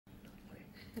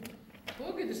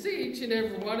Well, good to see each and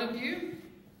every one of you.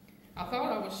 I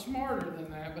thought I was smarter than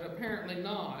that, but apparently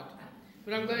not.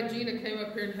 But I'm glad Gina came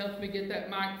up here and helped me get that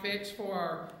mic fixed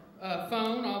for our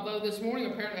phone, although this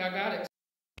morning apparently I got it.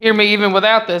 Hear me even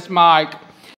without this mic.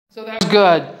 So that's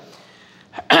good.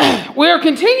 We are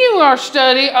continuing our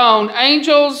study on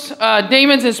angels,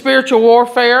 demons, and spiritual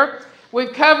warfare.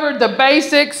 We've covered the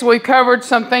basics. We've covered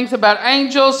some things about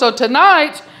angels. So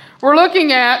tonight we're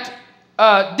looking at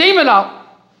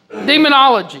demonology.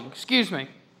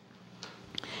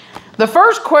 The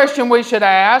first question we should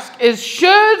ask is,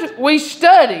 should we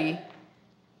study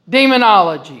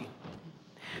demonology?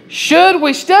 Should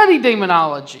we study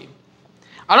demonology?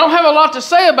 I don't have a lot to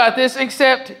say about this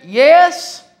except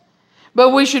yes,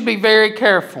 but we should be very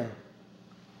careful.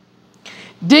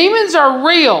 Demons are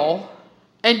real,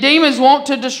 and demons want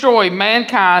to destroy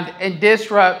mankind and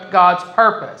disrupt God's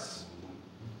purpose.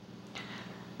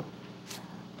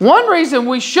 One reason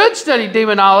we should study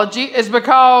demonology is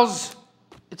because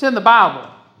it's in the Bible.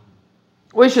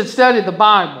 We should study the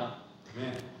Bible.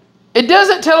 Amen. It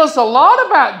doesn't tell us a lot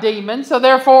about demons, so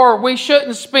therefore we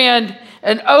shouldn't spend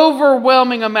an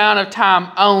overwhelming amount of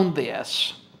time on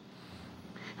this.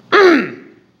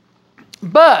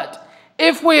 But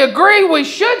if we agree we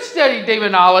should study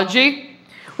demonology,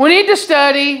 we need to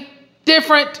study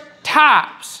different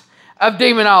types of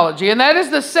demonology. And that is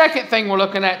the second thing we're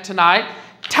looking at tonight.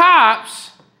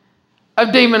 Types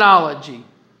of demonology.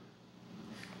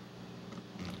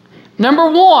 Number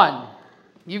one,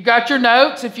 you've got your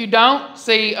notes. If you don't,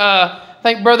 see, I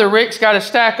think Brother Rick's got a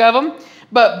stack of them.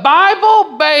 But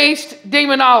Bible-based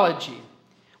demonology.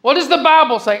 What does the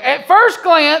Bible say? At first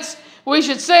glance, we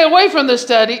should stay away from this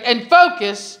study and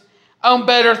focus on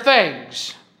better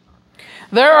things.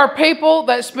 There are people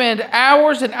that spend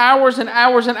hours and hours and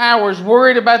hours and hours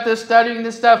worried about this, studying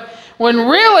this stuff, when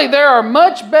really there are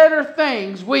much better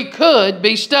things we could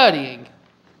be studying.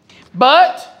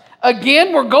 But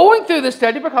again, we're going through the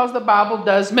study because the Bible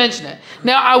does mention it.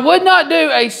 Now, I would not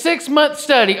do a 6-month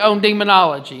study on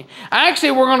demonology.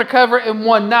 Actually, we're going to cover it in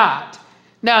one night.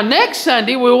 Now, next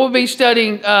Sunday, we will be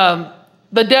studying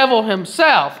the devil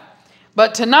himself.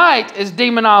 But tonight is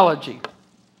demonology.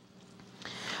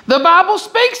 The Bible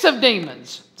speaks of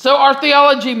demons, so our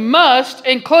theology must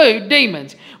include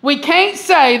demons. We can't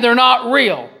say they're not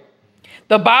real.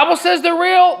 The Bible says they're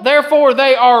real, therefore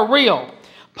they are real.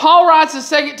 Paul writes in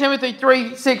 2 Timothy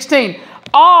 3:16,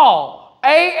 all,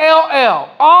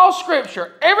 A-L-L, all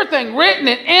Scripture, everything written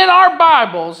in our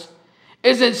Bibles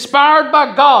is inspired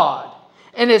by God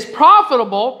and is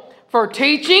profitable for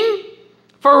teaching,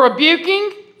 for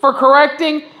rebuking, for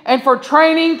correcting, and for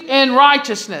training in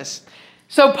righteousness.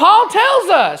 So Paul tells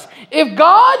us, if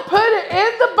God put it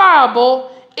in the Bible,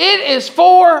 it is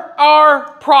for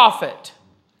our profit.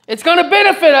 It's going to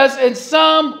benefit us in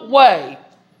some way.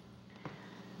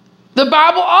 The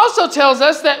Bible also tells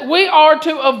us that we are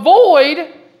to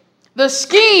avoid the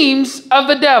schemes of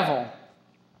the devil.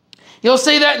 You'll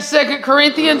see that in 2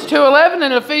 Corinthians 2:11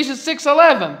 and Ephesians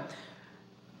 6:11.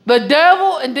 The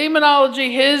devil and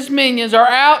demonology, his minions, are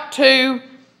out to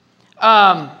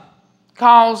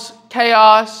cause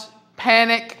chaos,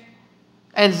 panic,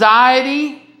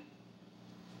 anxiety.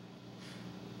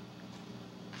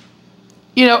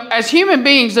 You know, as human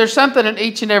beings, there's something in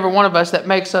each and every one of us that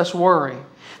makes us worry.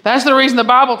 That's the reason the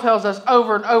Bible tells us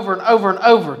over and over and over and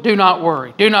over, do not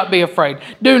worry, do not be afraid,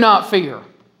 do not fear.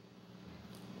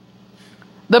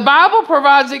 The Bible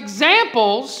provides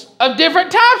examples of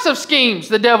different types of schemes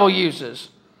the devil uses.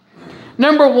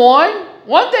 Number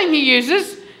one thing he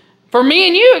uses, for me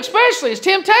and you especially, is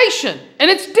temptation.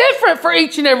 And it's different for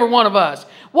each and every one of us.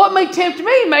 What may tempt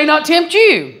me may not tempt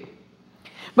you.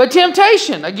 But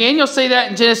temptation, again, you'll see that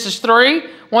in Genesis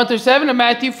 3:1-7 and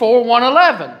Matthew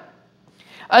 4:1-11.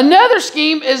 Another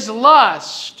scheme is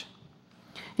lust.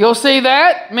 You'll see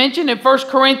that mentioned in 1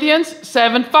 Corinthians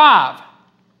 7:5.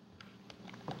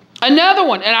 Another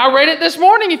one, and I read it this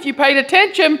morning if you paid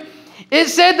attention, it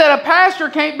said that a pastor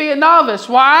can't be a novice.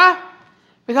 Why?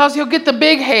 Because he'll get the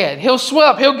big head. He'll swell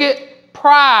up. He'll get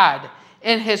pride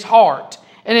in his heart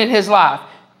and in his life.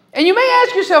 And you may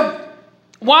ask yourself,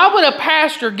 why would a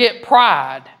pastor get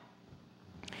pride?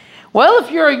 Well,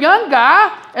 if you're a young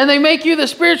guy and they make you the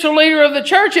spiritual leader of the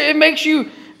church, it makes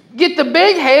you get the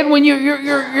big head when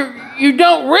you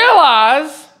don't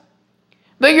realize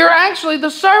that you're actually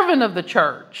the servant of the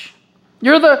church.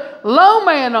 You're the low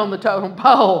man on the totem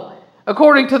pole,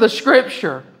 according to the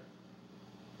Scripture.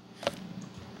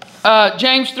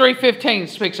 James 3:15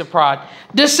 speaks of pride.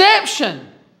 Deception.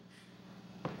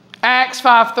 Acts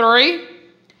 5:3.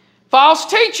 False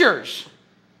teachers.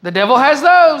 The devil has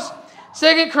those.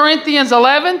 2 Corinthians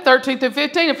 11, 13 through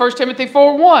 15, and 1 Timothy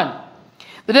 4, 1.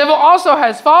 The devil also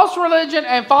has false religion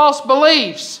and false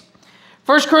beliefs.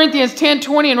 1 Corinthians 10,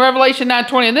 20 and Revelation 9,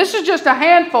 20. And this is just a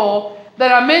handful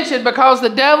that I mentioned because the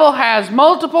devil has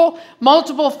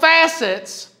multiple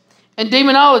facets in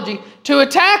demonology to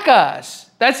attack us.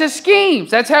 That's his schemes.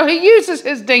 That's how he uses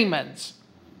his demons.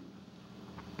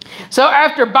 So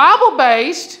after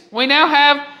Bible-based, we now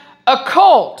have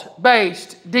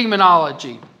occult-based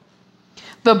demonology.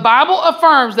 The Bible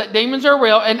affirms that demons are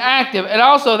real and active, and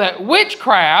also that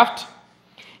witchcraft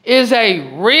is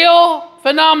a real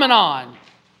phenomenon.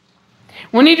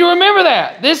 We need to remember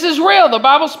that. This is real. The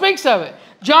Bible speaks of it.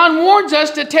 John warns us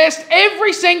to test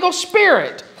every single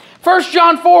spirit. 1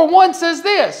 John 4, 1 says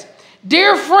this,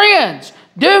 "Dear friends,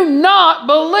 do not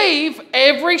believe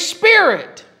every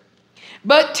spirit,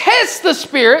 but test the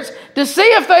spirits to see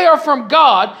if they are from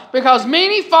God, because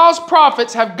many false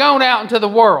prophets have gone out into the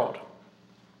world."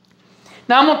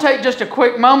 Now, I'm going to take just a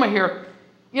quick moment here.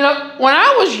 You know, when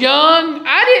I was young,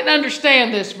 I didn't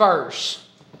understand this verse.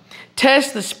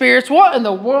 Test the spirits. What in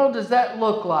the world does that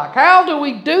look like? How do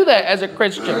we do that as a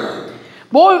Christian?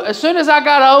 Boy, as soon as I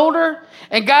got older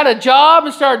and got a job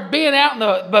and started being out in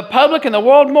the public and the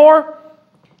world more,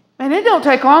 man, it don't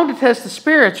take long to test the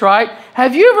spirits, right?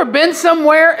 Have you ever been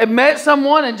somewhere and met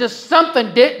someone and just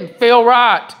something didn't feel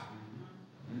right?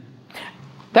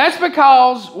 That's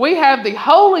because we have the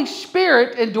Holy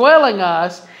Spirit indwelling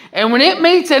us, and when it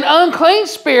meets an unclean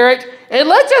spirit, it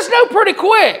lets us know pretty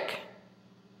quick.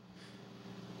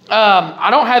 I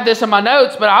don't have this in my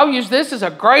notes, but I'll use this as a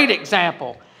great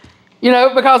example. You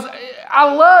know, because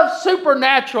I love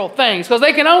supernatural things, because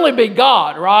they can only be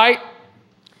God, right?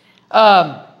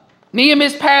 Me and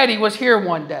Miss Patty was here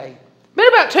one day, been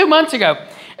about 2 months ago,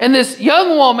 and this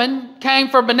young woman came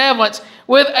for benevolence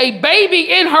with a baby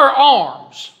in her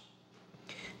arms.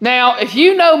 Now, if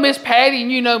you know Miss Patty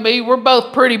and you know me, we're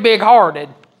both pretty big-hearted.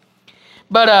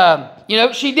 But, you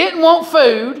know, she didn't want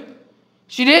food.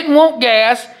 She didn't want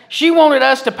gas. She wanted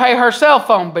us to pay her cell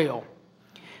phone bill.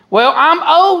 Well, I'm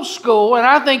old school, and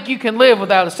I think you can live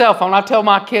without a cell phone. I tell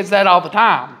my kids that all the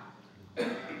time.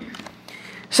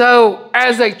 So,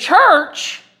 as a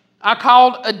church, I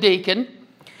called a deacon,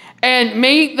 and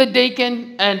me, the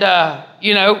deacon, and,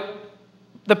 you know,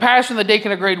 the pastor and the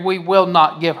deacon agreed we will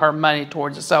not give her money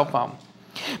towards a cell phone.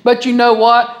 But you know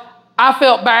what? I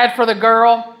felt bad for the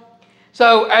girl.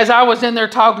 So as I was in there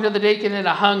talking to the deacon and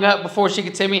I hung up before she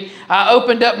could see me, I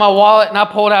opened up my wallet and I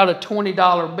pulled out a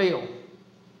 $20 bill.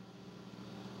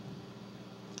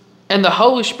 And the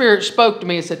Holy Spirit spoke to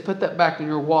me and said, "Put that back in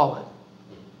your wallet."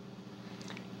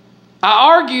 I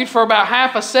argued for about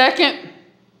half a second.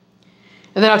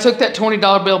 And then I took that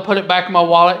 $20 bill, put it back in my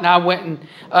wallet, and I went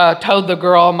and told the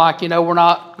girl, I'm like, you know, we're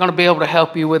not going to be able to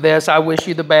help you with this. I wish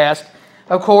you the best.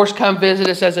 Of course, come visit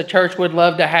us as a church. We'd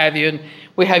love to have you, and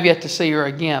we have yet to see her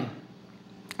again.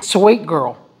 Sweet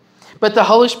girl. But the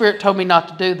Holy Spirit told me not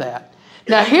to do that.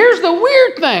 Now, here's the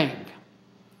weird thing.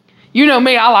 You know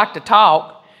me, I like to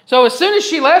talk. So as soon as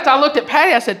she left, I looked at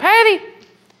Patty. I said, "Patty,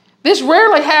 this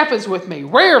rarely happens with me,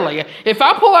 rarely. If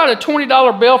I pull out a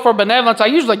 $20 bill for benevolence, I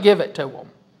usually give it to them."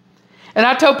 And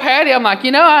I told Patty, I'm like,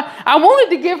 you know, I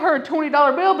wanted to give her a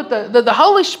 $20 bill, but the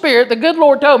Holy Spirit, the good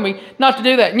Lord told me not to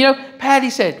do that. And you know, Patty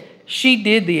said she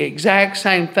did the exact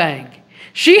same thing.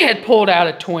 She had pulled out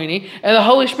a 20, and the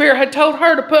Holy Spirit had told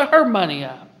her to put her money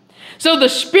up. So the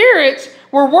spirits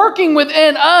were working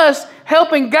within us,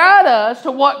 helping guide us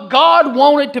to what God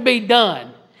wanted to be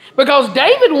done. Because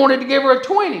David wanted to give her a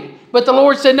 20, but the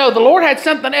Lord said no. The Lord had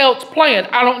something else planned.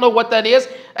 I don't know what that is.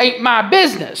 Ain't my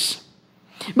business.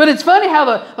 But it's funny how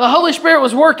the Holy Spirit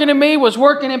was working in me, was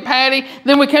working in Patty.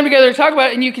 Then we came together to talk about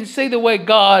it, and you can see the way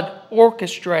God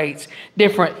orchestrates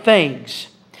different things.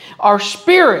 Our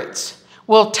spirits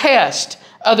will test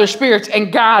other spirits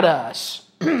and guide us.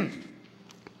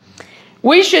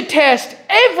 We should test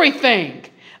everything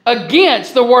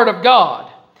against the Word of God,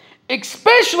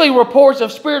 especially reports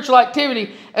of spiritual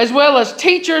activity, as well as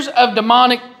teachers of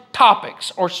demonic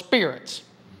topics or spirits.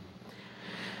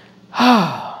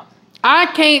 I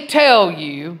can't tell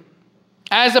you,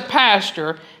 as a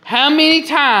pastor, how many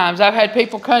times I've had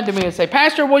people come to me and say,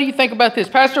 "Pastor, what do you think about this?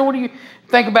 Pastor, what do you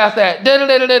think about that?"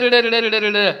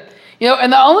 You know,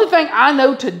 and the only thing I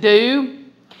know to do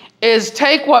is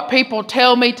take what people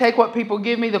tell me, take what people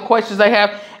give me, the questions they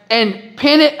have, and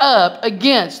pin it up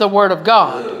against the Word of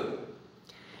God.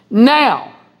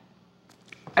 Now,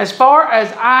 as far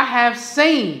as I have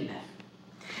seen,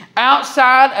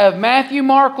 outside of Matthew,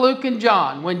 Mark, Luke, and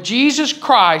John, when Jesus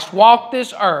Christ walked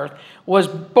this earth, was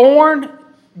born,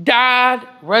 died,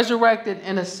 resurrected,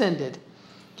 and ascended,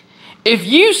 If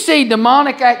you see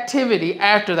demonic activity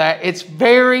after that, it's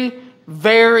very,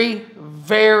 very,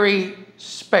 very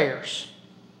sparse.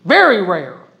 Very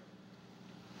rare.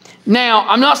 Now,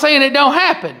 I'm not saying it don't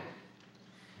happen.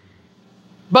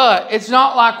 But it's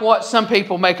not like what some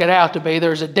people make it out to be.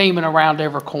 There's a demon around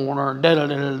every corner.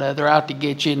 They're out to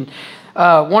get you.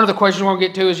 And, one of the questions we're going to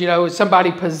get to is, is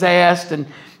somebody possessed? And,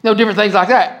 different things like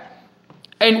that.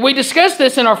 And we discussed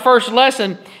this in our first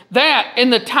lesson, that in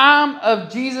the time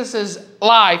of Jesus'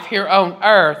 life here on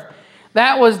earth,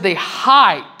 that was the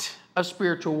height of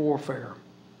spiritual warfare.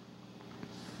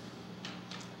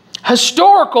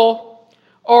 Historical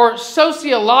or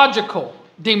sociological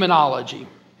demonology.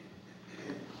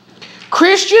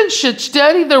 Christians should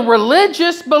study the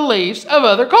religious beliefs of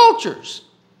other cultures.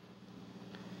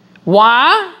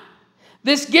 Why?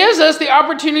 This gives us the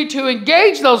opportunity to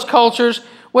engage those cultures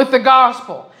with the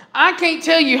gospel. I can't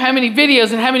tell you how many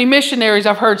videos and how many missionaries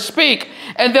I've heard speak,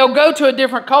 and they'll go to a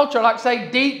different culture, like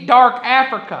say deep, dark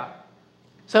Africa,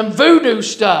 some voodoo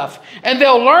stuff, and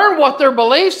they'll learn what their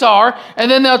beliefs are,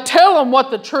 and then they'll tell them what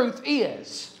the truth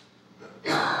is.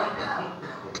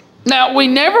 Now, we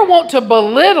never want to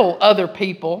belittle other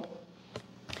people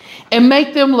and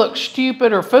make them look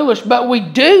stupid or foolish, but we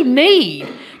do need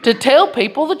to tell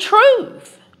people the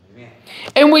truth. Amen.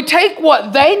 And we take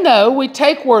what they know, we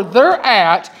take where they're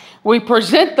at, we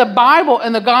present the Bible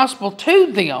and the gospel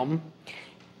to them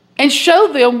and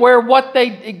show them where what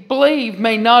they believe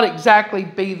may not exactly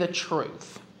be the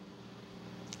truth.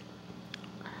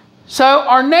 So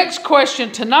our next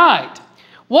question tonight,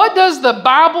 what does the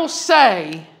Bible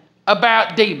say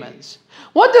about demons?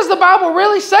 What does the Bible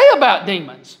really say about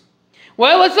demons?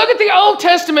 Well, let's look at the Old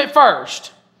Testament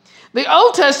first. The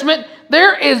Old Testament,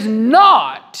 there is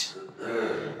not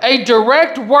a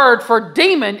direct word for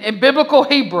demon in biblical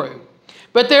Hebrew.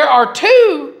 But there are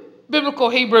two biblical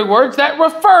Hebrew words that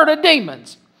refer to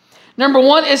demons. Number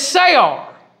one is seir.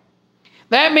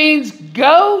 That means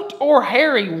goat or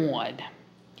hairy one.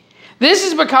 This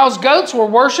is because goats were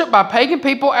worshipped by pagan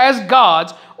people as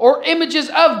gods or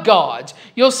images of gods.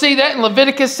 You'll see that in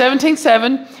Leviticus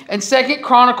 17:7 and 2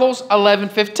 Chronicles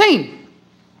 11:15.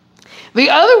 The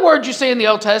other word you see in the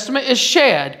Old Testament is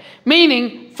shed,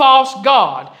 meaning false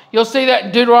god. You'll see that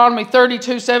in Deuteronomy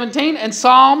 32:17 and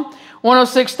Psalm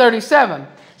 106:37.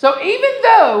 So even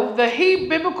though the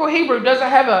biblical Hebrew doesn't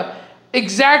have an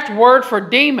exact word for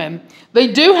demon, they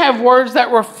do have words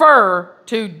that refer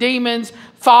to demons,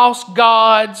 false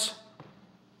gods,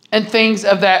 and things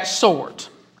of that sort.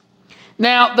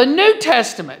 Now, the New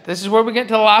Testament, this is where we get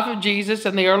to the life of Jesus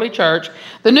and the early church.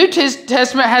 The New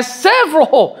Testament has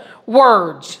several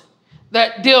words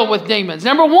that deal with demons.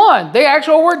 Number one, the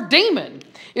actual word demon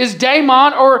is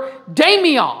daemon or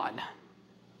daimion.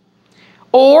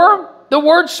 Or the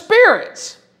word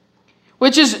spirits,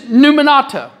 which is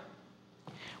pneumata,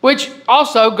 which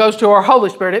also goes to our Holy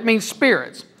Spirit. It means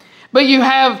spirits. But you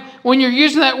have, when you're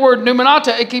using that word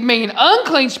pneumata, it can mean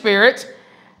unclean spirits,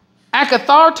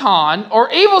 akatharton, or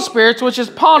evil spirits, which is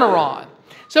poneron.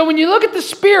 So when you look at the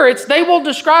spirits, they will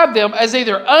describe them as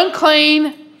either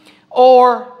unclean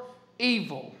or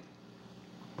evil.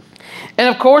 And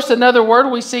of course, another word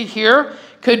we see here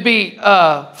could be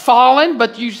fallen,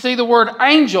 but you see the word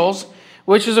angels,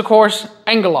 which is, of course,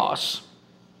 angelos.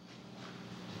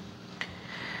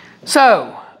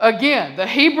 So, again, the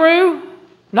Hebrew,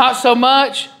 not so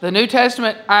much. The New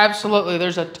Testament, absolutely.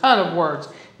 There's a ton of words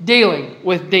dealing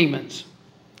with demons.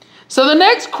 So the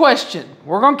next question,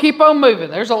 we're going to keep on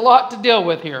moving. There's a lot to deal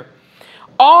with here.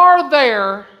 Are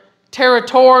there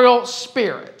territorial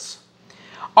spirits?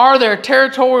 Are there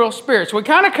territorial spirits? We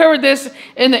kind of covered this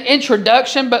in the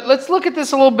introduction, but let's look at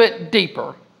this a little bit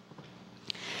deeper.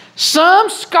 Some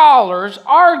scholars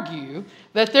argue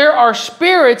that there are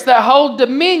spirits that hold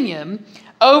dominion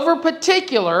over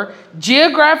particular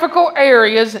geographical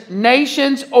areas,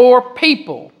 nations, or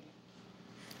people.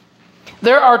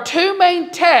 There are two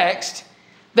main texts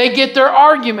they get their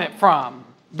argument from.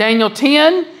 Daniel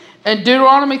 10 and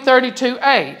Deuteronomy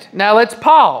 32:8. Now let's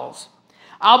pause.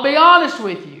 I'll be honest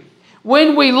with you.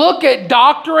 When we look at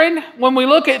doctrine, when we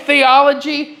look at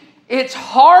theology, it's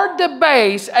hard to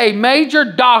base a major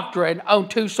doctrine on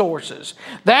two sources.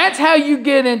 That's how you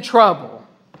get in trouble.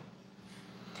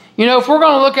 If we're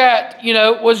going to look at,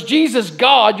 was Jesus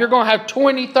God, you're going to have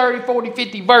 20, 30, 40,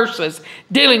 50 verses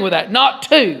dealing with that, not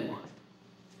two.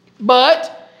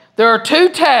 But there are two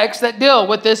texts that deal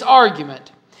with this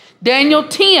argument. Daniel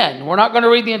 10, we're not going to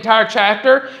read the entire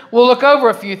chapter. We'll look over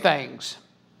a few things.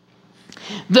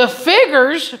 The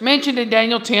figures mentioned in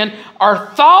Daniel 10 are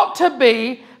thought to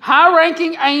be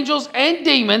high-ranking angels and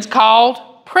demons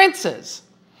called princes,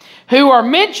 who are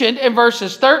mentioned in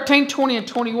verses 13, 20, and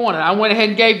 21. And I went ahead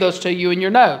and gave those to you in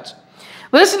your notes.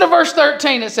 Listen to verse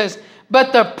 13. It says,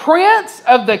 "But the prince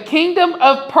of the kingdom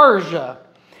of Persia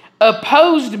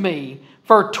opposed me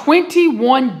for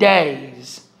 21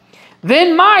 days.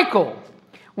 Then Michael,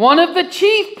 one of the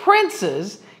chief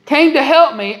princes, came to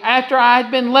help me after I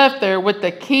had been left there with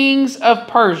the kings of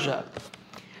Persia."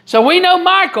 So we know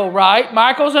Michael, right?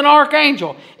 Michael's an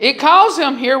archangel. It calls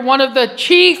him here one of the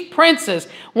chief princes,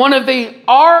 one of the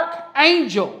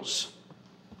archangels.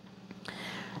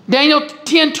 Daniel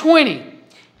 10:20.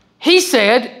 He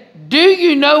said, "Do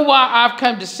you know why I've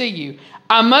come to see you?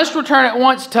 I must return at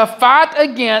once to fight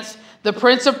against the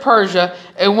prince of Persia,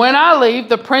 and when I leave,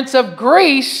 the prince of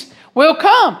Greece will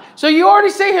come." So you already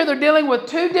see here they're dealing with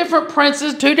two different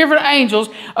princes, two different angels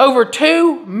over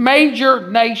two major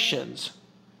nations.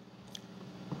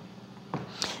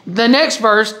 The next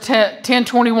verse,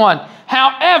 10:21.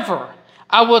 "However,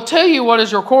 I will tell you what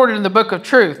is recorded in the book of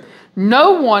truth.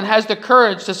 No one has the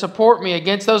courage to support me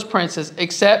against those princes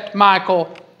except Michael,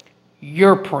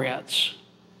 your prince."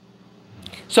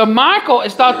 So Michael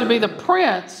is thought to be the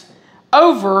prince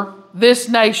over this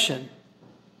nation,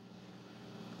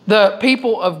 the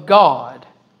people of God.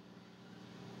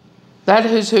 That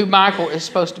is who Michael is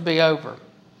supposed to be over.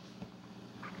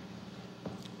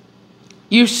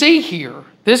 You see here,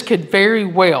 this could very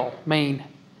well mean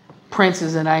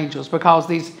princes and angels, because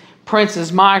these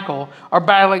princes, Michael, are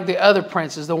battling the other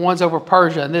princes, the ones over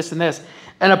Persia and this and this.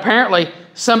 And apparently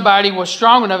somebody was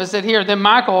strong enough and said here, then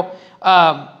Michael,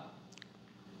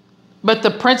 "But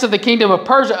the prince of the kingdom of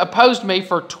Persia opposed me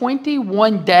for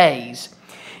 21 days.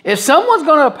 If someone's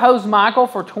going to oppose Michael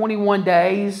for 21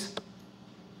 days,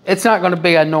 it's not going to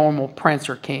be a normal prince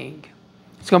or king.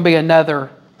 It's going to be another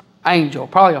angel,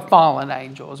 probably a fallen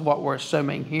angel is what we're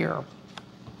assuming here.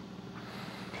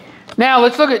 Now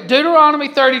let's look at Deuteronomy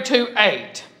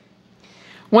 32:8.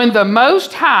 "When the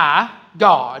Most High,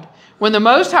 God, when the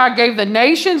Most High gave the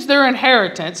nations their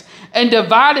inheritance and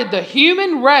divided the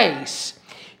human race,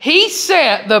 He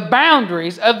set the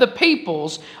boundaries of the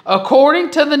peoples according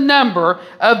to the number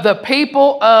of the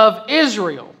people of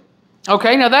Israel."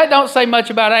 Okay, now that don't say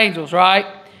much about angels, right?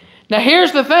 Now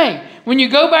here's the thing. When you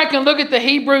go back and look at the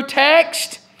Hebrew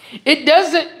text, it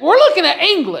doesn't, we're looking at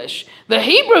English. The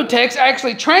Hebrew text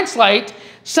actually translates,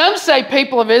 some say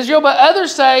people of Israel, but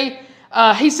others say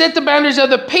He set the boundaries of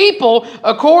the people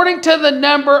according to the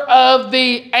number of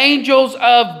the angels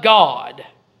of God.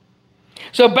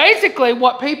 So basically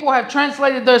what people have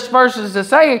translated those verses to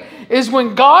say is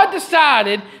when God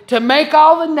decided to make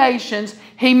all the nations,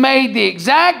 He made the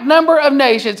exact number of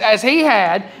nations as He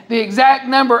had the exact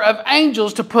number of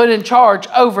angels to put in charge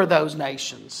over those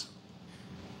nations.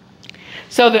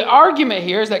 So the argument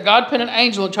here is that God put an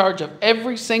angel in charge of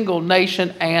every single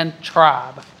nation and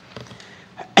tribe.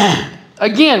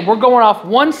 Again, we're going off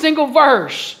one single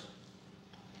verse.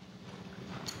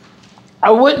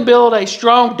 I wouldn't build a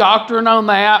strong doctrine on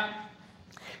that.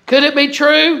 Could it be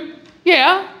true?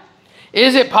 Yeah.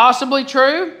 Is it possibly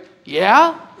true?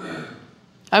 Yeah.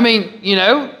 I mean, you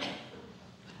know,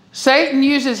 Satan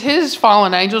uses his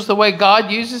fallen angels the way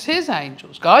God uses His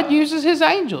angels. God uses His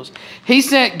angels. He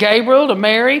sent Gabriel to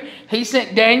Mary. He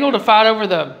sent Daniel to fight over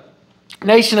the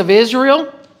nation of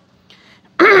Israel.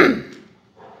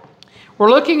 We're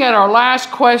looking at our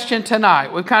last question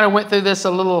tonight. We kind of went through this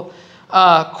a little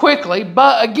quickly,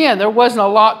 but again, there wasn't a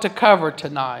lot to cover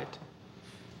tonight.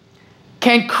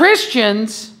 Can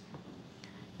Christians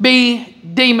be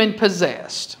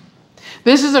demon-possessed?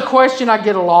 This is a question I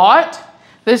get a lot.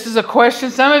 This is a question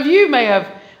some of you may have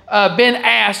been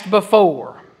asked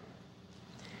before.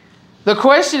 The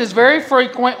question is very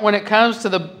frequent when it comes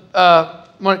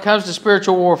to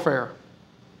spiritual warfare.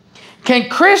 Can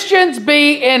Christians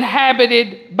be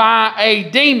inhabited by a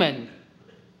demon?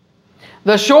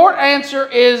 The short answer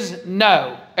is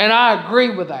no, and I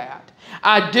agree with that.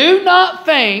 I do not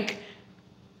think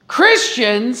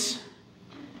Christians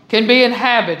can be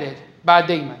inhabited by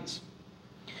demons.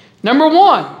 Number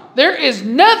one, there is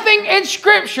nothing in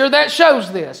Scripture that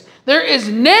shows this. There is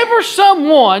never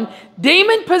someone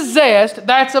demon-possessed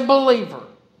that's a believer.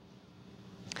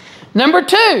 Number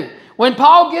two, when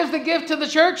Paul gives the gift to the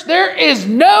church, there is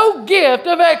no gift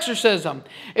of exorcism.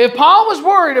 If Paul was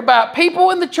worried about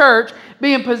people in the church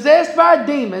being possessed by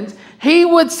demons, he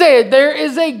would say there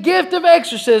is a gift of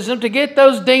exorcism to get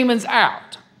those demons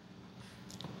out.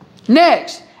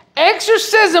 Next,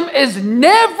 exorcism is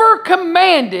never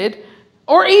commanded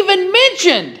or even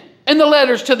mentioned in the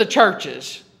letters to the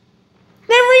churches.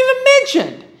 Never even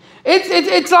mentioned.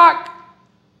 It's like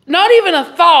not even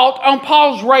a thought on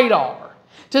Paul's radar.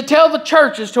 to tell the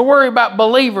churches to worry about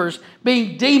believers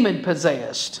being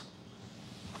demon-possessed.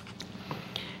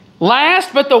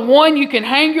 Last, but the one you can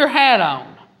hang your hat on.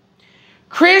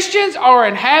 Christians are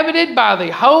inhabited by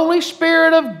the Holy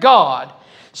Spirit of God.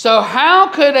 So how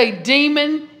could a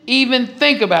demon even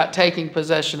think about taking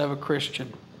possession of a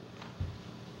Christian?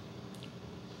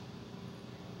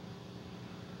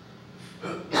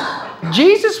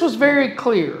 Jesus was very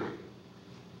clear.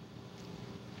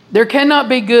 There cannot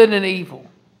be good and evil.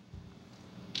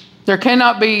 There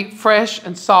cannot be fresh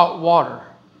and salt water.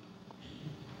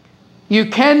 You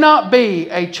cannot be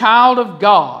a child of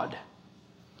God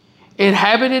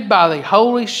inhabited by the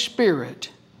Holy Spirit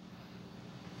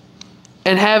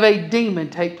and have a demon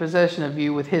take possession of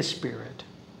you with his spirit.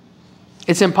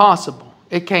 It's impossible.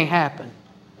 It can't happen.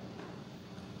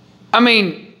 I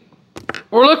mean,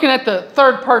 we're looking at the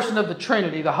third person of the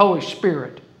Trinity, the Holy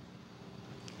Spirit.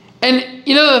 And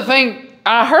you know the thing,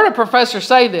 I heard a professor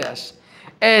say this,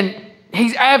 and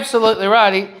he's absolutely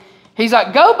right. He's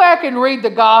like, go back and read the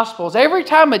Gospels. Every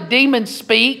time a demon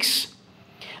speaks,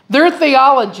 their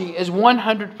theology is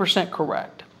 100%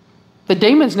 correct. The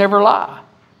demons never lie.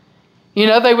 You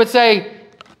know, they would say,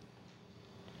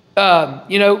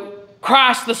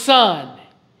 Christ the Son,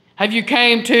 have you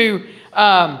came to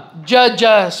judge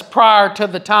us prior to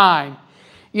the time?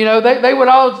 You know,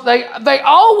 they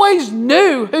always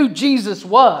knew who Jesus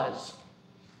was.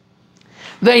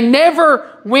 They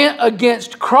never went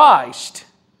against Christ.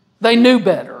 They knew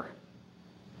better.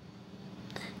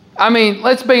 I mean,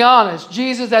 let's be honest.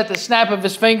 Jesus, at the snap of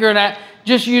his finger and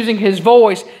just using his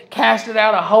voice, casted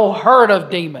out a whole herd of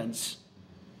demons.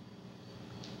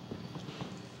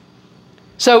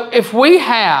 So if we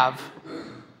have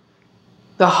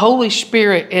the Holy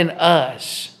Spirit in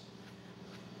us,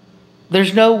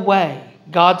 there's no way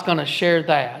God's going to share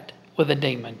that with a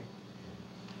demon.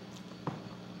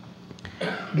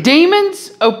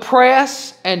 Demons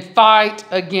oppress and fight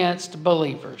against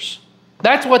believers.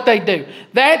 That's what they do.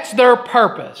 That's their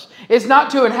purpose. It's not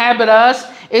to inhabit us.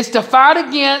 It's to fight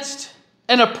against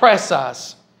and oppress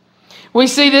us. We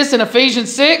see this in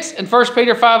Ephesians 6 and 1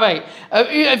 Peter 5:8.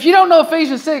 If you don't know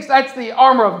Ephesians 6, that's the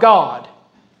armor of God.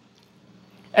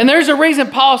 And there's a reason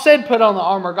Paul said put on the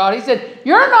armor of God. He said,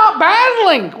 you're not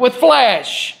battling with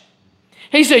flesh.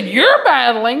 He said, you're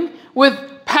battling with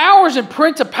powers and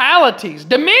principalities,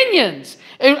 dominions.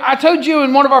 And I told you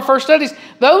in one of our first studies,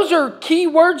 those are key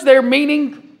words there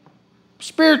meaning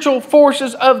spiritual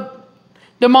forces of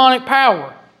demonic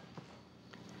power.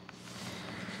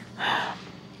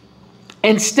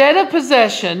 Instead of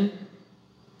possession,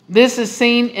 this is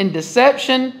seen in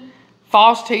deception,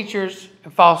 false teachers,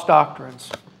 and false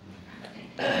doctrines.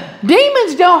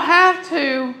 Demons don't have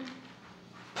to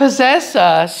possess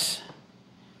us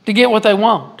to get what they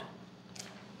want.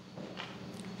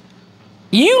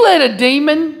 You let a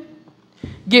demon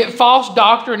get false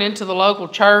doctrine into the local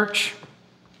church,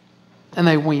 and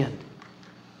they win.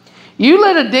 You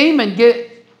let a demon get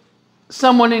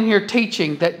someone in here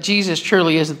teaching that Jesus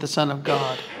truly isn't the Son of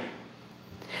God.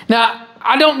 Now,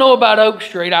 I don't know about Oak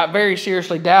Street. I very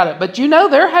seriously doubt it. But you know,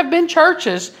 there have been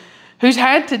churches who's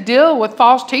had to deal with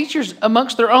false teachers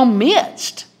amongst their own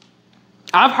midst.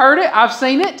 I've heard it. I've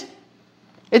seen it.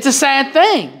 It's a sad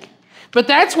thing. But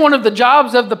that's one of the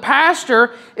jobs of the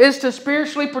pastor, is to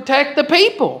spiritually protect the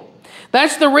people.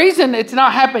 That's the reason it's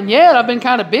not happened yet. I've been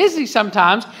kind of busy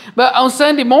sometimes. But on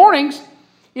Sunday mornings,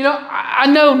 you know, I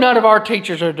know none of our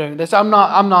teachers are doing this. I'm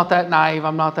not that naive.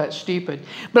 I'm not that stupid.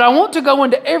 But I want to go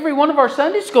into every one of our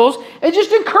Sunday schools and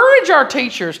just encourage our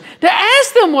teachers to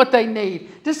ask them what they need,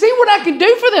 to see what I can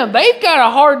do for them. They've got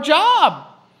a hard job.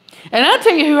 And I'll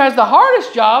tell you who has the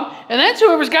hardest job, and that's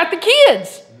whoever's got the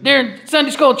kids during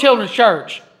Sunday school and children's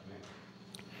church.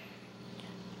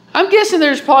 I'm guessing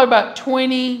there's probably about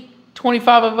 20,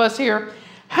 25 of us here.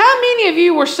 How many of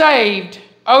you were saved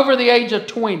over the age of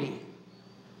 20?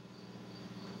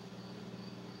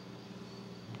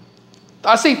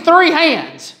 I see 3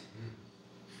 hands.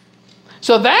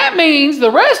 So that means the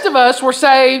rest of us were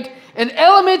saved in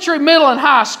elementary, middle, and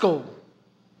high school.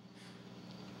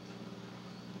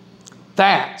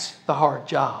 That's the hard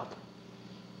job.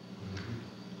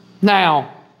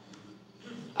 Now,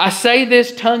 I say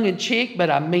this tongue-in-cheek, but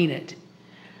I mean it.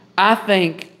 I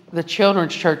think the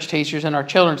children's church teachers and our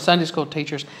children's Sunday school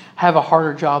teachers have a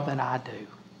harder job than I do.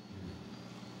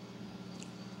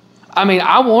 I mean,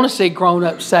 I want to see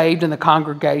grown-ups saved in the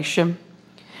congregation.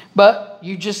 But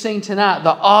you just seen tonight,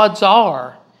 the odds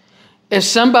are, if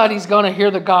somebody's going to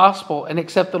hear the gospel and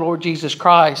accept the Lord Jesus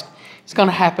Christ, it's going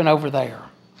to happen over there.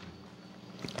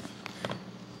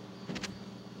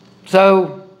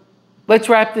 So, let's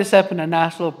wrap this up in a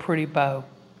nice little pretty bow.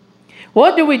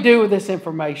 What do we do with this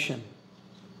information?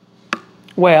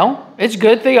 Well, it's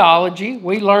good theology.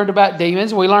 We learned about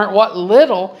demons. We learned what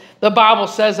little the Bible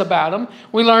says about them.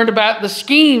 We learned about the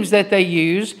schemes that they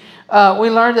use. We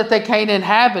learned that they can't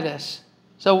inhabit us.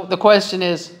 So the question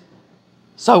is,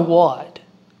 so what?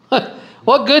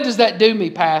 What good does that do me,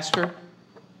 Pastor?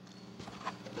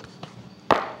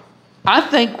 I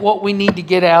think what we need to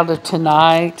get out of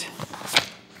tonight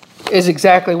is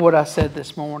exactly what I said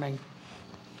this morning.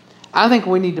 I think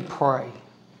we need to pray.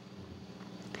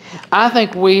 I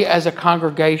think we as a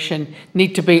congregation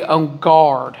need to be on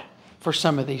guard for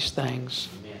some of these things.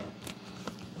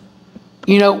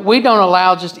 You know, we don't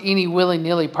allow just any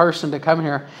willy-nilly person to come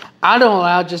here. I don't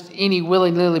allow just any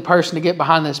willy-nilly person to get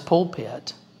behind this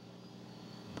pulpit.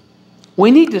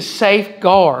 We need to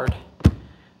safeguard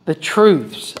the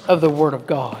truths of the Word of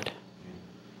God.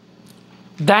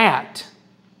 That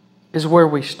is where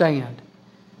we stand.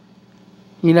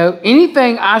 You know,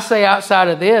 anything I say outside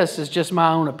of this is just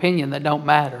my own opinion that don't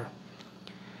matter.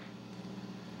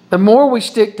 The more we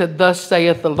stick to thus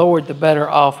saith the Lord, the better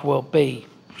off we'll be.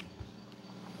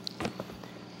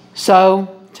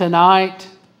 So, tonight,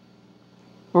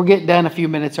 we're getting done a few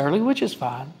minutes early, which is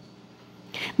fine.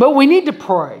 But we need to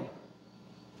pray.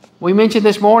 We mentioned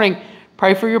this morning,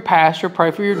 pray for your pastor, pray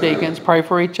for your deacons, pray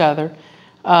for each other.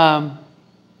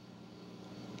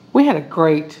 We had a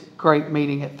great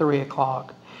meeting at 3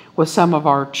 o'clock with some of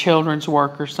our children's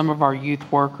workers, some of our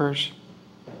youth workers.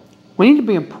 We need to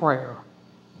be in prayer.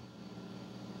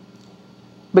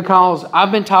 Because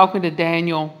I've been talking to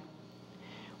Daniel.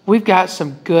 We've got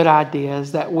some good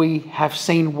ideas that we have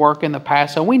seen work in the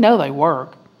past, so we know they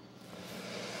work.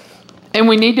 And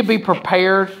we need to be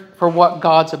prepared for what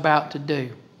God's about to do.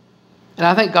 And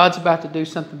I think God's about to do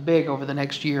something big over the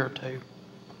next year or two.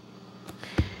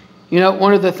 You know,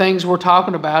 one of the things we're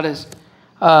talking about is,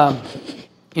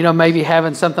 maybe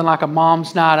having something like a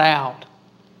mom's night out.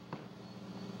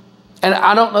 And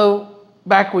I don't know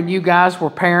back when you guys were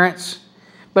parents,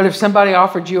 but if somebody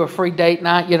offered you a free date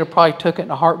night, you'd have probably took it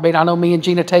in a heartbeat. I know me and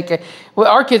Gina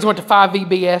our kids went to 5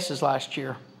 VBSs last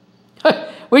year.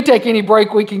 We take any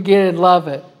break we can get and love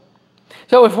it.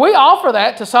 So if we offer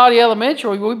that to Soddy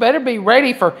Elementary, we better be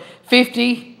ready for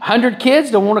 50, 100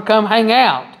 kids to want to come hang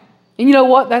out. And you know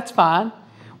what? That's fine.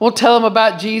 We'll tell them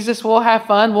about Jesus. We'll have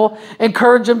fun. We'll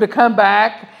encourage them to come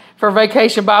back for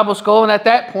Vacation Bible School. And at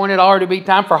that point, it'll already be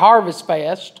time for Harvest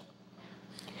Fest.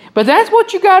 But that's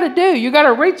what you got to do. You got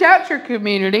to reach out to your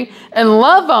community and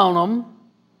love on them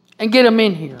and get them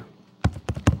in here.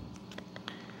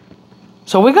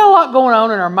 So we got a lot going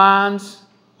on in our minds.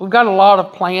 We've got a lot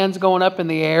of plans going up in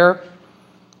the air.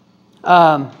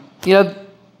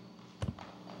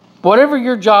 Whatever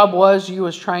your job was, you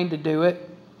was trained to do it.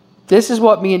 This is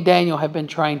what me and Daniel have been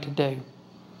trained to do.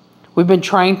 We've been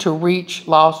trained to reach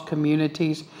lost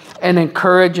communities and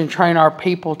encourage and train our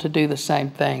people to do the same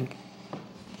thing.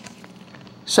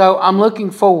 So I'm looking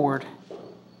forward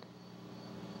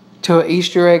to an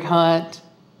Easter egg hunt,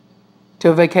 to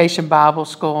a Vacation Bible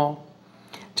School,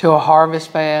 to a Harvest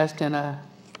Fest, and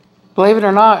believe it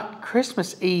or not,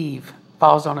 Christmas Eve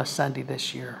falls on a Sunday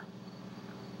this year.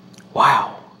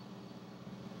 Wow.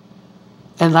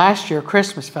 And last year,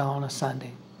 Christmas fell on a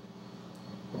Sunday.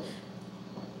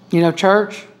 You know,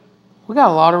 church, we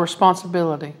got a lot of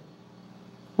responsibility.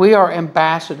 We are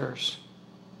ambassadors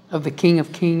of the King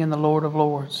of Kings and the Lord of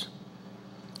Lords.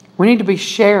 We need to be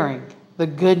sharing the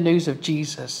good news of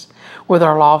Jesus with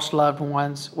our lost loved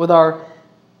ones, with our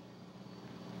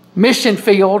mission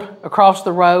field across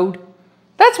the road.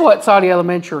 That's what Soddy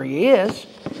Elementary is.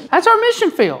 That's our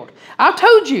mission field. I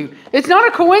told you, it's not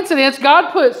a coincidence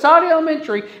God put Soddy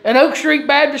Elementary and Oak Street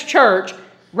Baptist Church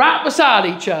right beside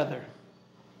each other.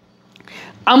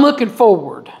 I'm looking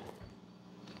forward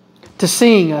to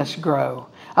seeing us grow.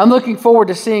 I'm looking forward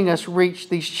to seeing us reach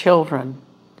these children.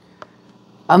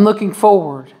 I'm looking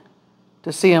forward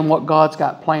to seeing what God's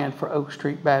got planned for Oak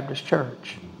Street Baptist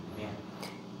Church.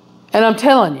 And I'm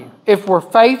telling you, if we're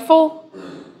faithful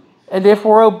and if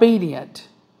we're obedient,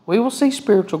 we will see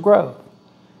spiritual growth.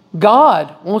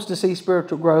 God wants to see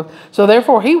spiritual growth, so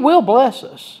therefore He will bless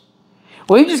us.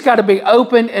 We've just got to be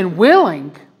open and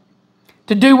willing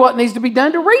to do what needs to be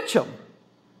done to reach them.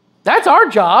 That's our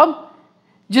job.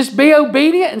 Just be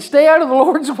obedient and stay out of the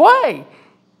Lord's way.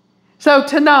 So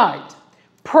tonight,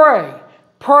 pray,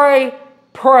 pray,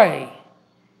 pray.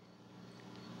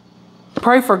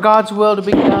 Pray for God's will to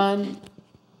be done.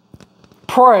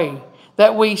 Pray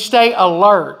that we stay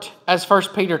alert, as 1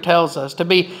 Peter tells us, to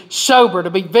be sober, to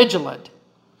be vigilant,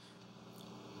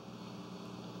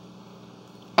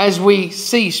 as we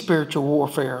see spiritual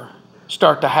warfare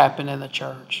start to happen in the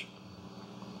church.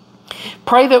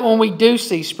 Pray that when we do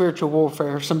see spiritual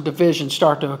warfare, some divisions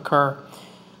start to occur,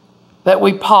 that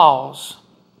we pause.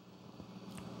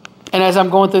 And as I'm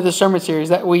going through the sermon series,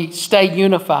 that we stay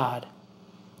unified,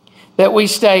 that we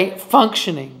stay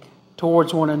functioning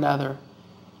towards one another,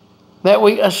 that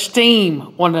we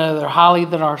esteem one another highly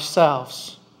than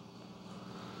ourselves.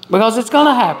 Because it's going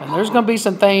to happen. There's going to be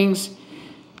some things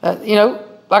that,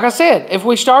 like I said, if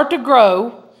we start to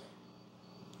grow,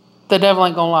 the devil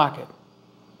ain't going to like it.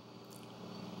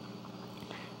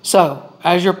 So,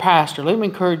 as your pastor, let me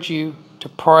encourage you to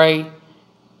pray,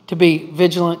 to be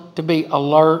vigilant, to be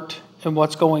alert in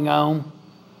what's going on,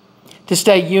 to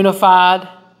stay unified,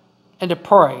 and to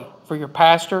pray for your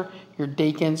pastor, your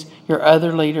deacons, your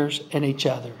other leaders, and each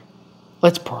other.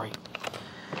 Let's pray.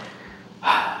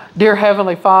 Dear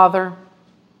Heavenly Father,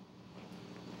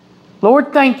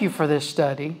 Lord, thank you for this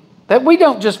study. That we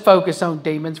don't just focus on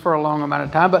demons for a long amount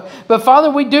of time, but Father,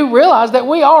 we do realize that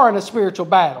we are in a spiritual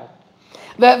battle.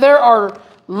 That there are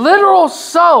literal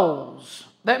souls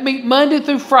that meet Monday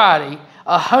through Friday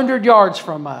 100 yards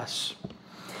from us.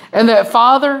 And that,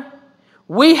 Father,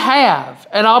 we have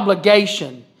an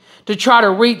obligation to try to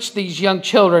reach these young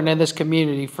children in this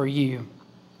community for you.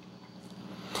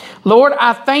 Lord,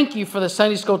 I thank you for the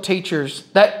Sunday school teachers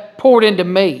that poured into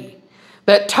me,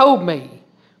 that told me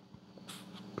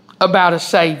about a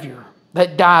Savior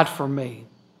that died for me.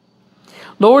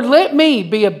 Lord, let me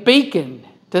be a beacon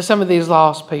to some of these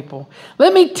lost people.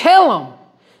 Let me tell them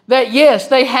that yes,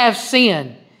 they have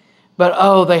sin, but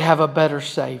oh, they have a better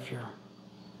Savior.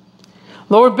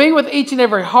 Lord, be with each and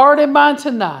every heart and mind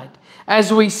tonight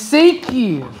as we seek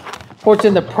you. For it's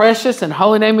in the precious and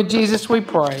holy name of Jesus we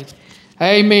pray.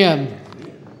 Amen.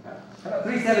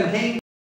 3:17.